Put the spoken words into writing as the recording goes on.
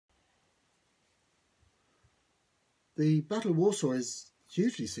The Battle of Warsaw is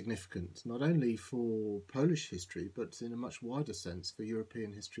hugely significant, not only for Polish history, but in a much wider sense for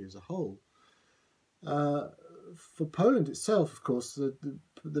European history as a whole. For Poland itself, of course,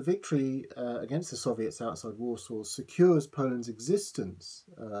 the victory against the Soviets outside Warsaw secures Poland's existence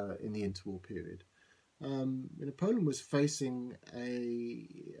in the interwar period. Poland was facing a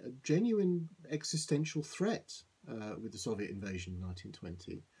genuine existential threat with the Soviet invasion in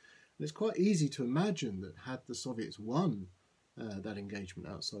 1920. And it's quite easy to imagine that had the Soviets won that engagement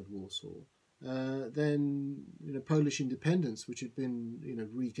outside Warsaw, then Polish independence, which had been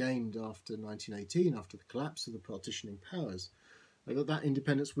regained after 1918, after the collapse of the partitioning powers, that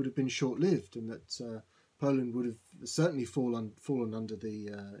independence would have been short-lived, and that Poland would have certainly fallen under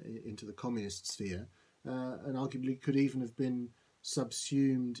into the communist sphere, and arguably could even have been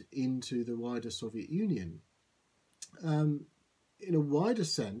subsumed into the wider Soviet Union. In a wider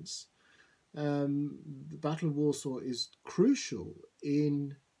sense, the Battle of Warsaw is crucial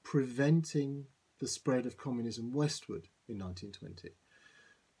in preventing the spread of communism westward in 1920.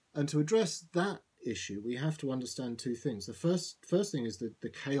 And to address that issue, we have to understand two things. The first thing is the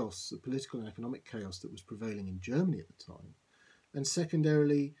chaos, the political and economic chaos that was prevailing in Germany at the time. And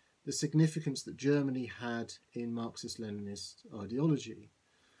secondarily, the significance that Germany had in Marxist-Leninist ideology.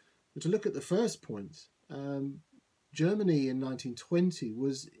 But to look at the first point, Germany in 1920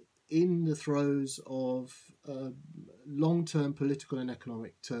 was in the throes of long-term political and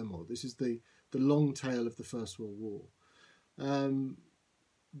economic turmoil. This is the long tail of the First World War.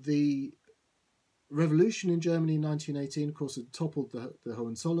 The revolution in Germany in 1918, of course, had toppled the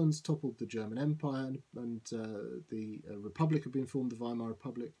Hohenzollerns, toppled the German Empire, and the Republic had been formed, the Weimar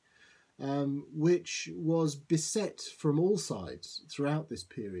Republic, which was beset from all sides throughout this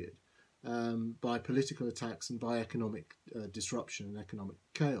period by political attacks and by economic disruption and economic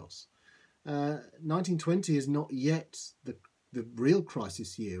chaos. 1920 is not yet the real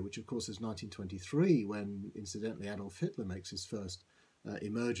crisis year, which of course is 1923, when incidentally Adolf Hitler makes his first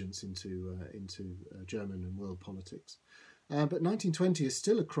emergence into German and world politics. But 1920 is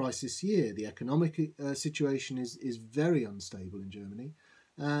still a crisis year. The economic situation is very unstable in Germany.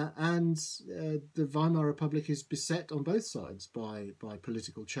 And the Weimar Republic is beset on both sides by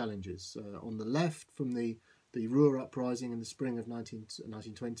political challenges. On the left, from the Ruhr uprising in the spring of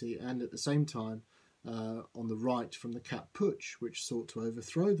 1920, and at the same time on the right from the Kapp Putsch, which sought to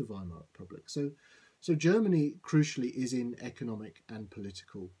overthrow the Weimar Republic. So Germany, crucially, is in economic and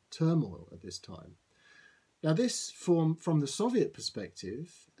political turmoil at this time. Now this, from the Soviet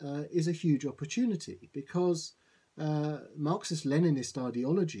perspective, is a huge opportunity, because Marxist-Leninist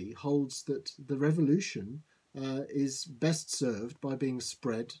ideology holds that the revolution is best served by being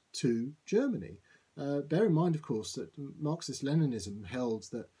spread to Germany. Bear in mind, of course, that Marxist-Leninism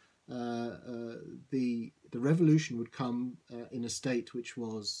held that the revolution would come in a state which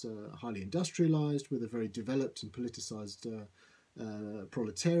was highly industrialized, with a very developed and politicized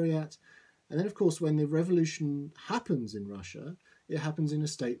proletariat. And then, of course, when the revolution happens in Russia, it happens in a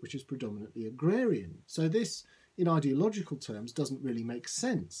state which is predominantly agrarian. So this, in ideological terms, doesn't really make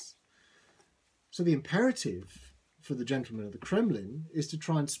sense. So the imperative for the gentlemen of the Kremlin is to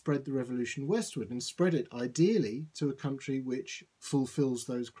try and spread the revolution westward, and spread it ideally to a country which fulfills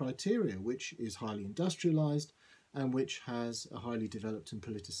those criteria, which is highly industrialized and which has a highly developed and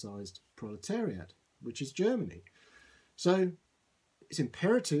politicized proletariat, which is Germany. So it's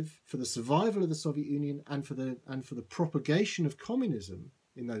imperative for the survival of the Soviet Union and for the propagation of communism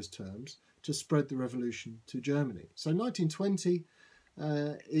in those terms to spread the revolution to Germany. So 1920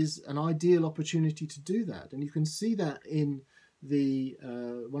 is an ideal opportunity to do that, and you can see that in the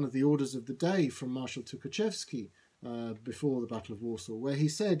one of the orders of the day from Marshal Tukhachevsky before the Battle of Warsaw, where he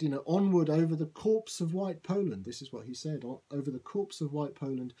said, onward over the corpse of White Poland. This is what he said: over the corpse of White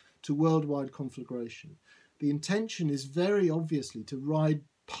Poland to worldwide conflagration. The intention is very obviously to ride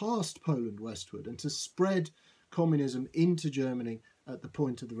past Poland westward and to spread communism into Germany at the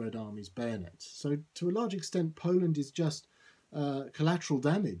point of the Red Army's bayonets. So to a large extent, Poland is just collateral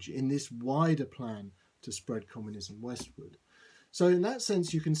damage in this wider plan to spread communism westward. So in that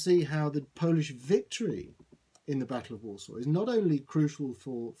sense, you can see how the Polish victory in the Battle of Warsaw is not only crucial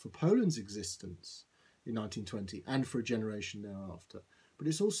for Poland's existence in 1920 and for a generation thereafter, but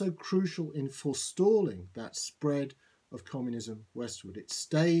it's also crucial in forestalling that spread of communism westward. It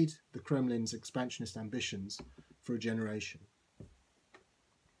stayed the Kremlin's expansionist ambitions for a generation.